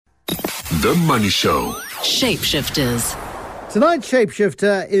The Money Show. Shapeshifters. Tonight's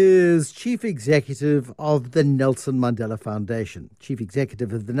Shapeshifter is Chief Executive of the Nelson Mandela Foundation. Chief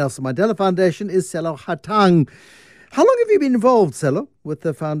Executive of the Nelson Mandela Foundation is Sello Hatang. How long have you been involved, Sello, with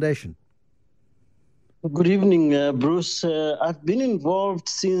the foundation? Good evening, Bruce. I've been involved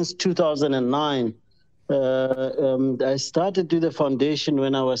since 2009. I started with the foundation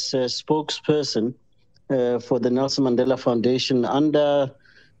when I was a spokesperson for the Nelson Mandela Foundation under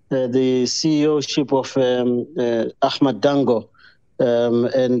the CEOship of Ahmad Dango.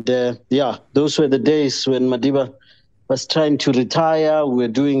 Those were the days when Madiba was trying to retire. We were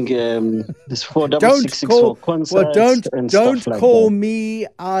doing this 4664 concerts and don't stuff like call that. me,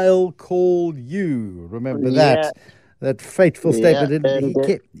 I'll call you. Remember that fateful statement. And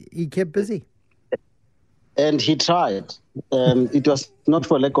he kept busy. And he tried. It was not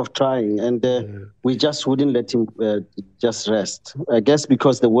for lack of trying. And we just wouldn't let him just rest. I guess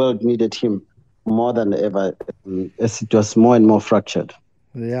because the world needed him more than ever, as it was more and more fractured.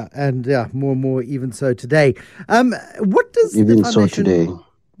 More and more even so today. What does the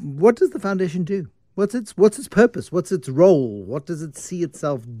foundation do? What's its purpose? What's its role? What does it see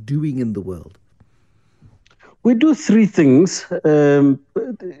itself doing in the world? We do three things. We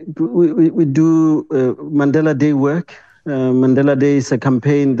do Mandela Day work. Mandela Day is a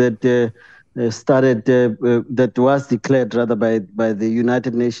campaign that started, that was declared rather by the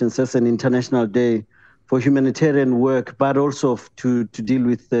United Nations as an international day for humanitarian work, but also to deal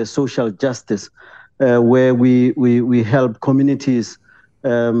with social justice, where we help communities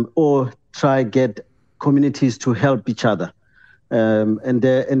or try get communities to help each other. And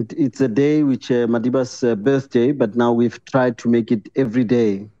it's a day which Madiba's birthday, but now we've tried to make it every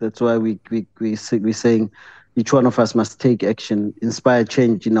day. That's why we're saying each one of us must take action, inspire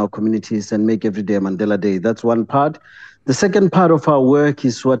change in our communities, and make every day a Mandela Day. That's one part. The second part of our work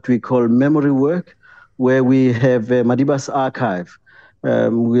is what we call memory work, where we have Madiba's archive.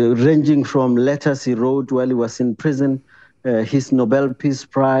 We're ranging from letters he wrote while he was in prison, his Nobel Peace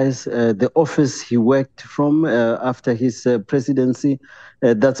Prize, the office he worked from after his presidency.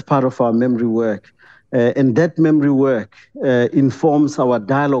 That's part of our memory work. And that memory work informs our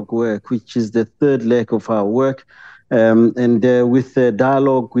dialogue work, which is the third leg of our work. With the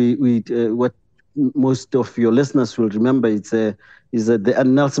dialogue, what most of your listeners will remember is the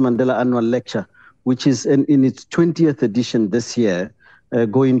Nelson Mandela Annual Lecture, which is in its 20th edition this year.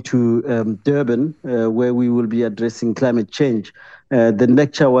 Going to Durban, where we will be addressing climate change. The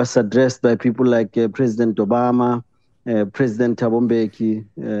lecture was addressed by people like President Obama, President Thabo Mbeki,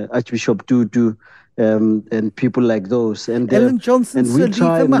 Archbishop Tutu, and people like those. And Ellen Johnson, and we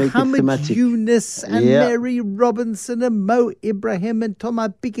try and make it Muhammad thematic. Yunus, and Mary Robinson, and Mo Ibrahim, and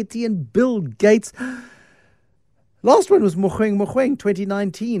Thomas Piketty, and Bill Gates. Last one was Mogoeng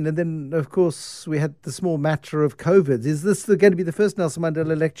 2019, and then, of course, we had the small matter of COVID. Is this going to be the first Nelson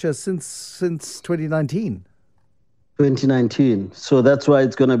Mandela lecture since 2019? 2019. So that's why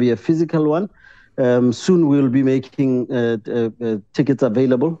it's going to be a physical one. Soon we'll be making tickets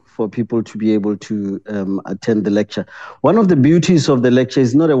available for people to be able to attend the lecture. One of the beauties of the lecture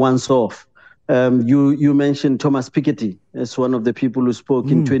is not a once-off. You mentioned Thomas Piketty as one of the people who spoke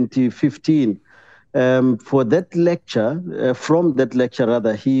in 2015. For that lecture, from that lecture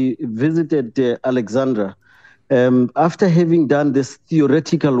rather, he visited Alexandra. After having done this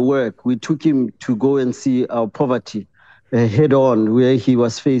theoretical work, we took him to go and see our poverty head on, where he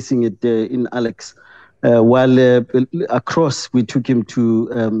was facing it in Alex. While across, we took him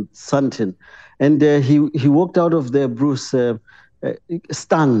to Sandton. And he walked out of there, Bruce,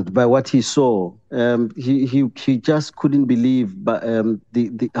 stunned by what he saw. He just couldn't believe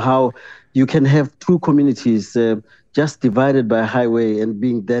how you can have two communities just divided by a highway and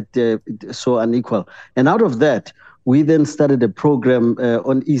being that so unequal. And out of that, we then started a program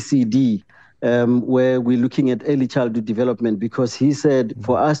on ECD, where we're looking at early childhood development, because he said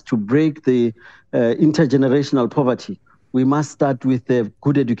for us to break the intergenerational poverty, we must start with a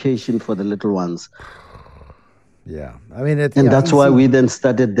good education for the little ones. Yeah, I mean, that's why we then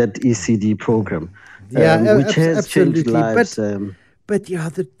started that ECD program, which has changed lives. But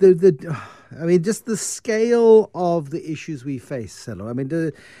I mean, just the scale of the issues we face, Sello. I mean,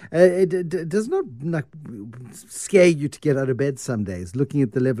 it does not scare you to get out of bed some days, looking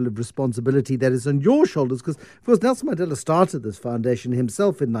at the level of responsibility that is on your shoulders. Because, of course, Nelson Mandela started this foundation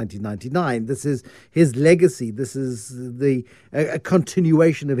himself in 1999. This is his legacy. This is a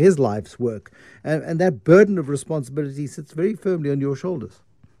continuation of his life's work. And that burden of responsibility sits very firmly on your shoulders.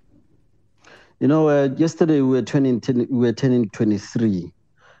 You know, yesterday we were turning 23.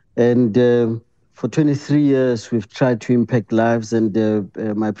 And for 23 years, we've tried to impact lives, and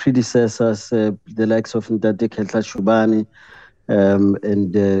my predecessors, the likes of Ndate Khetla Shubani,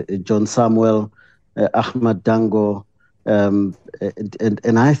 and John Samuel, Ahmad Dango, and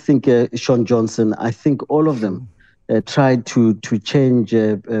I think Sean Johnson, I think all of them tried to change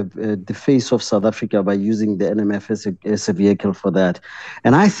the face of South Africa by using the NMF as a vehicle for that.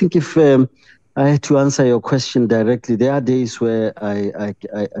 And I think if I had to answer your question directly, there are days where I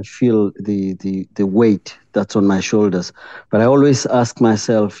feel the weight that's on my shoulders. But I always ask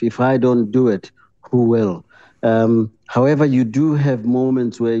myself, if I don't do it, who will? However, you do have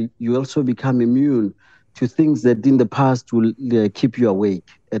moments where you also become immune to things that in the past will keep you awake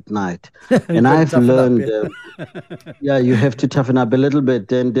at night. And I've learned, you have to toughen up a little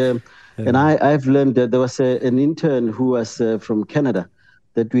bit. And I've learned that there was an intern who was from Canada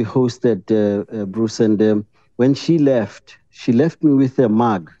that we hosted, Bruce. And when she left me with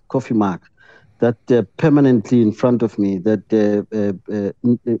a coffee mug, that permanently in front of me, that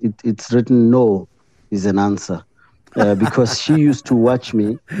it's written no is an answer. Because she used to watch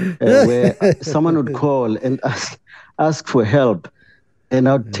me where someone would call and ask for help. And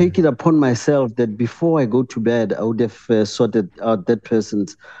I would take it upon myself that before I go to bed, I would have sorted out that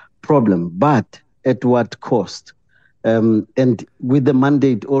person's problem, but at what cost? And with the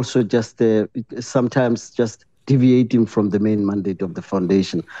mandate also just sometimes just deviating from the main mandate of the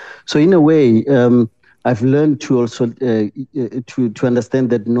foundation. So in a way, I've learned to also to understand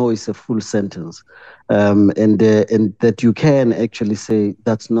that no is a full sentence, and that you can actually say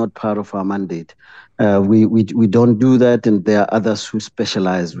that's not part of our mandate. We don't do that, and there are others who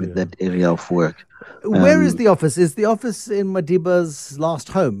specialize with that area of work. Where is the office? Is the office in Madiba's last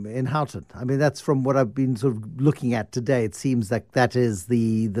home in Houghton? I mean, that's from what I've been sort of looking at today. It seems like that is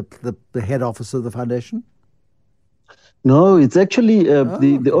the head office of the foundation. No, it's actually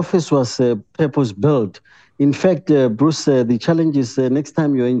the office was purpose built. In fact, Bruce, the challenge is next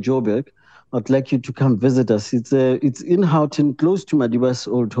time you're in Joburg, I'd like you to come visit us. It's in Houghton, close to Madiba's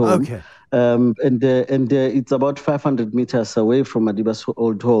old home. Okay. And it's about 500 meters away from Madiba's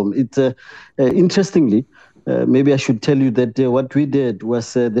old home. It's interestingly, maybe I should tell you that what we did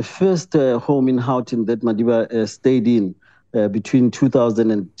was the first home in Houghton that Madiba stayed in between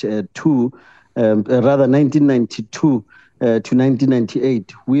 2002. Rather 1992 to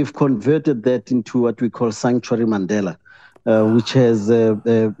 1998, we've converted that into what we call Sanctuary Mandela, which has,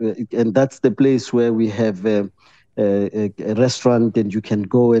 and that's the place where we have a restaurant, and you can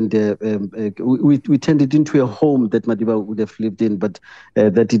go and we turned it into a home that Madiba would have lived in, but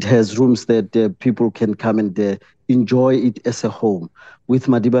that it has rooms that people can come and enjoy it as a home. With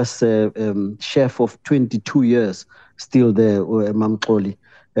Madiba's chef of 22 years still there, Mamxoli.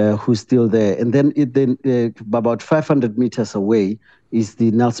 Who's still there. And then about 500 meters away is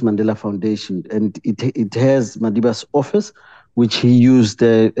the Nelson Mandela Foundation. And it has Madiba's office, which he used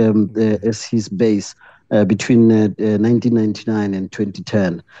as his base between 1999 and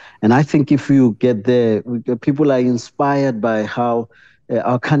 2010. And I think if you get there, people are inspired by how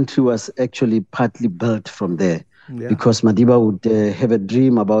our country was actually partly built from there. Yeah. Because Madiba would have a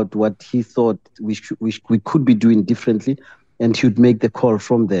dream about what he thought we could be doing differently. And he would make the call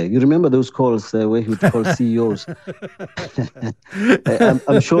from there. You remember those calls where he would call CEOs?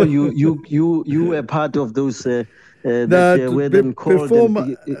 I'm sure you were part of those that were then called.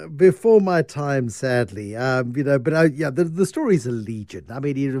 Before my time, sadly, but the stories are legion. I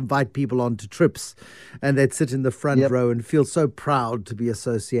mean, he'd invite people onto trips, and they'd sit in the front row and feel so proud to be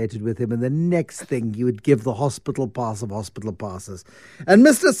associated with him. And the next thing, you would give the hospital pass of hospital passes. And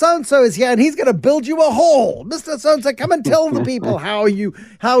Mr. So-and-so is here, and he's going to build you a hall. Mr. So-and-so, come and tell the people how are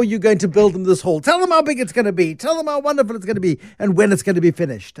you going to build them this hall. Tell them how big it's going to be. Tell them how wonderful it's going to be, and when it's going to be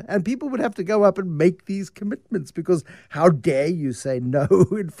finished. And people would have to go up and make these commitments, because how dare you say no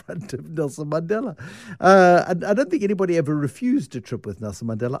in front of Nelson Mandela? And I don't think anybody ever refused a trip with Nelson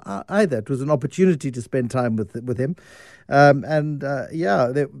Mandela either. It was an opportunity to spend time with him. The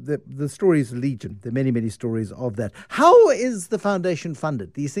stories are legion. There are many, many stories of that. How is the foundation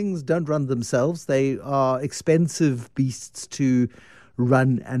funded? These things don't run themselves. They are expensive beasts to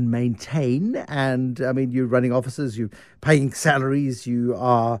run and maintain. And I mean, you're running offices, you're paying salaries, you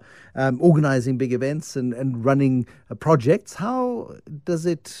are organizing big events and running projects. How does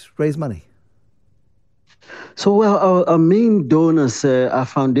it raise money? So, well, our main donors are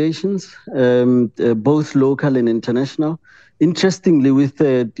foundations, both local and international. Interestingly, with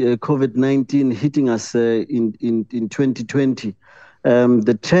COVID-19 hitting us in 2020,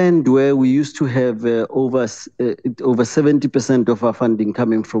 the trend where we used to have over 70% of our funding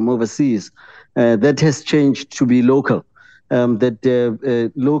coming from overseas, that has changed to be local.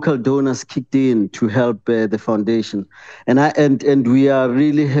 that local donors kicked in to help the foundation. And we are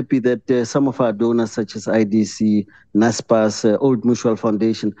really happy that some of our donors, such as IDC, NASPAS, Old Mutual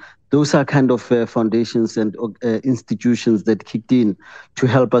Foundation, those are kind of foundations and institutions that kicked in to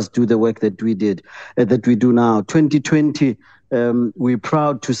help us do the work that we did, that we do now. 2020, we're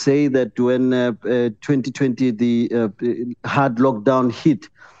proud to say that when 2020, the hard lockdown hit,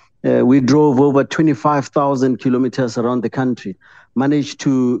 we drove over 25,000 kilometers around the country, managed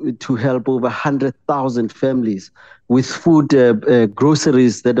to help over 100,000 families with food,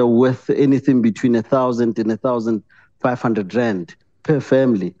 groceries that are worth anything between 1,000 and 1,500 rand per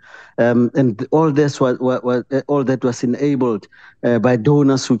family. And all that was enabled by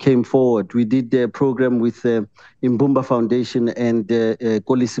donors who came forward. We did a program with Imbumba Foundation and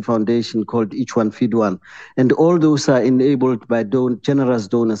Kolisi Foundation called Each One Feed One. And all those are enabled by generous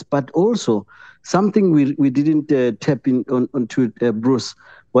donors. But also, something we didn't tap onto, Bruce,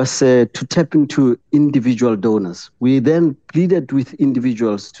 was to tap into individual donors. We then pleaded with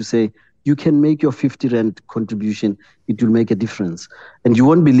individuals to say, you can make your 50 Rand contribution, it will make a difference. And you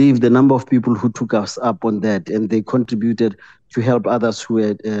won't believe the number of people who took us up on that, and they contributed to help others who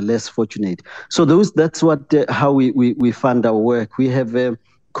were less fortunate. So that's how we fund our work. We have a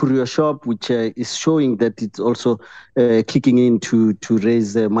courier shop, which is showing that it's also kicking in to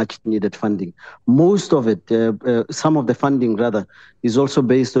raise much needed funding. Most of it, some of the funding rather, is also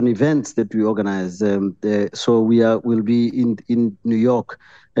based on events that we organize. So we'll be in New York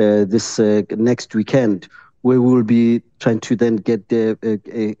this next weekend, where we will be trying to then get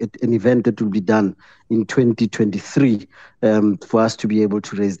an event that will be done in 2023 for us to be able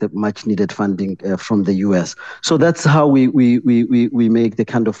to raise the much needed funding from the US. So that's how we make the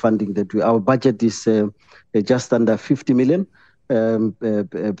kind of funding that our budget is just under 50 million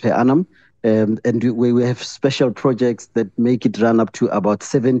per annum. And we have special projects that make it run up to about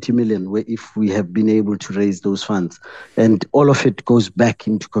 70 million if we have been able to raise those funds. And all of it goes back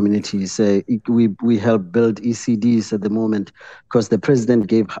into communities. We help build ECDs at the moment because the president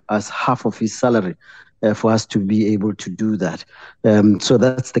gave us half of his salary for us to be able to do that. So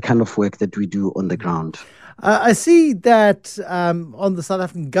that's the kind of work that we do on the ground. I see that on the South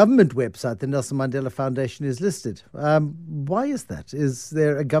African government website, the Nelson Mandela Foundation is listed. Why is that? Is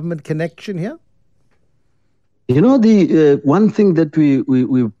there a government connection here? You know, the one thing that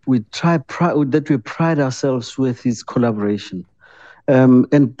we pride ourselves with is collaboration.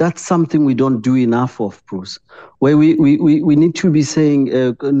 And that's something we don't do enough of, Bruce, where we need to be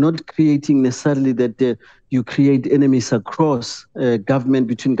saying, not creating necessarily that you create enemies across government,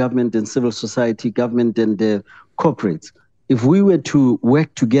 between government and civil society, government and corporates. If we were to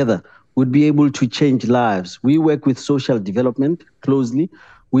work together, we'd be able to change lives. We work with social development closely.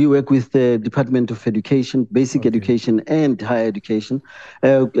 We work with the Department of Education, basic education and higher education.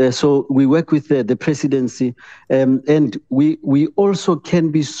 So we work with the presidency, and we also can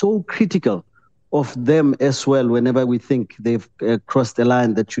be so critical of them as well whenever we think they've crossed a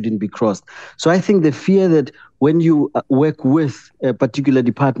line that shouldn't be crossed. So I think the fear that when you work with particular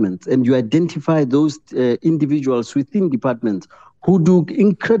departments and you identify those individuals within departments who do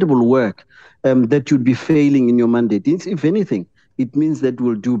incredible work, that you'd be failing in your mandate. If anything, it means that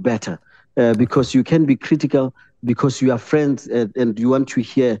we'll do better because you can be critical because you are friends and you want to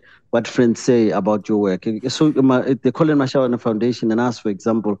hear what friends say about your work. So the Colin Mashawana Foundation and us, for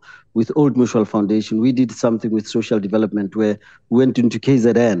example, with Old Mutual Foundation, we did something with social development where we went into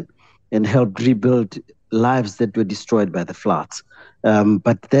KZN and helped rebuild lives that were destroyed by the floods.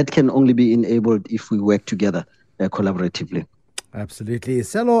 But that can only be enabled if we work together collaboratively. Absolutely.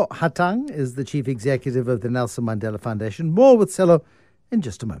 Sello Hatang is the Chief Executive of the Nelson Mandela Foundation. More with Sello in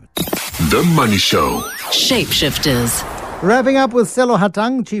just a moment. The Money Show. Shapeshifters. Wrapping up with Sello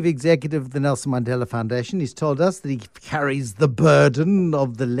Hatang, Chief Executive of the Nelson Mandela Foundation. He's told us that he carries the burden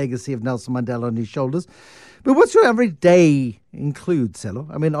of the legacy of Nelson Mandela on his shoulders. But what's your average day include,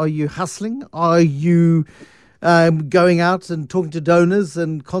 Sello? I mean, are you hustling? Are you going out and talking to donors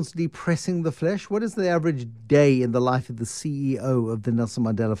and constantly pressing the flesh? What is the average day in the life of the CEO of the Nelson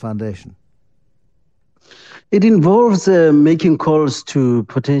Mandela Foundation? It involves making calls to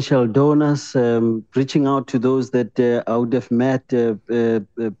potential donors, reaching out to those that I would have met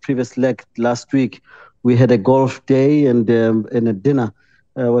previously. Last week, we had a golf day and a dinner,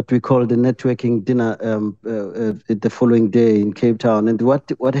 what we call the networking dinner the following day in Cape Town. And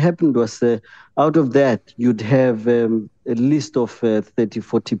what happened was out of that, you'd have a list of 30,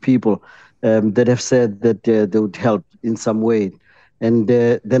 40 people that have said that they would help in some way. And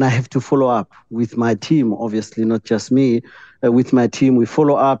then I have to follow up with my team, obviously, not just me. With my team, we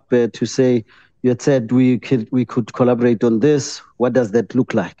follow up to say, you had said we could collaborate on this. What does that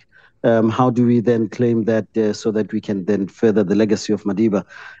look like? How do we then claim that so that we can then further the legacy of Madiba?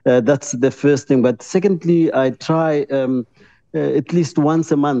 That's the first thing. But secondly, I try at least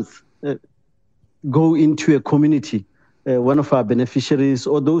once a month go into a community, one of our beneficiaries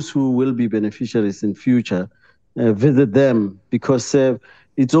or those who will be beneficiaries in future, visit them, because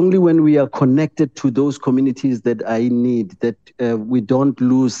it's only when we are connected to those communities that I need that we don't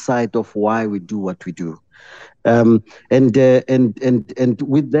lose sight of why we do what we do. And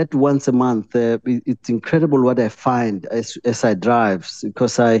with that once a month, it's incredible what I find as I drive,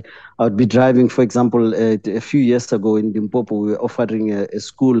 because I would be driving, for example, a few years ago in Limpopo, we were offering a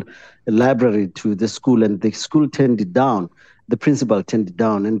library to the school, and the school turned it down. The principal turned it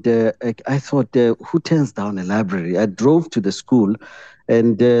down, and I thought, who turns down a library? I drove to the school,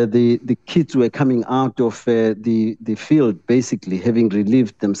 and the kids were coming out of the field, basically having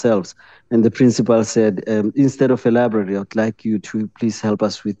relieved themselves. And the principal said, instead of a library, I would like you to please help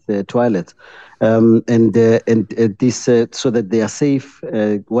us with the toilets, and this so that they are safe.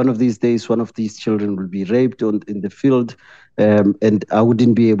 One of these days, one of these children will be raped in the field, and I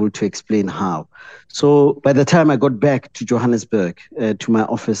wouldn't be able to explain how. So by the time I got back to Johannesburg, to my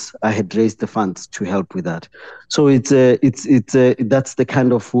office, I had raised the funds to help with that. So it's that's the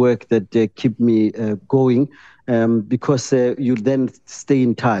kind of work that keep me going, because you then stay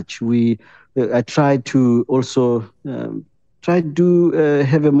in touch. I try to also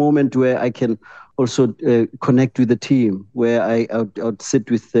have a moment where I can also connect with the team, where I would sit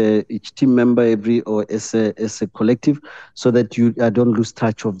with each team member as a collective, so that I don't lose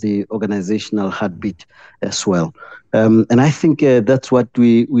touch of the organizational heartbeat as well. And I think that's what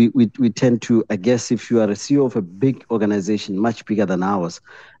we tend to, I guess, if you are a CEO of a big organization, much bigger than ours,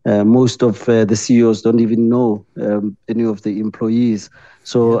 most of the CEOs don't even know any of the employees.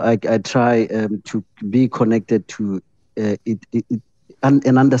 So I try to be connected to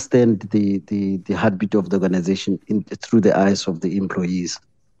and understand the heartbeat of the organization through the eyes of the employees.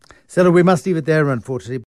 Sello, we must leave it there, unfortunately.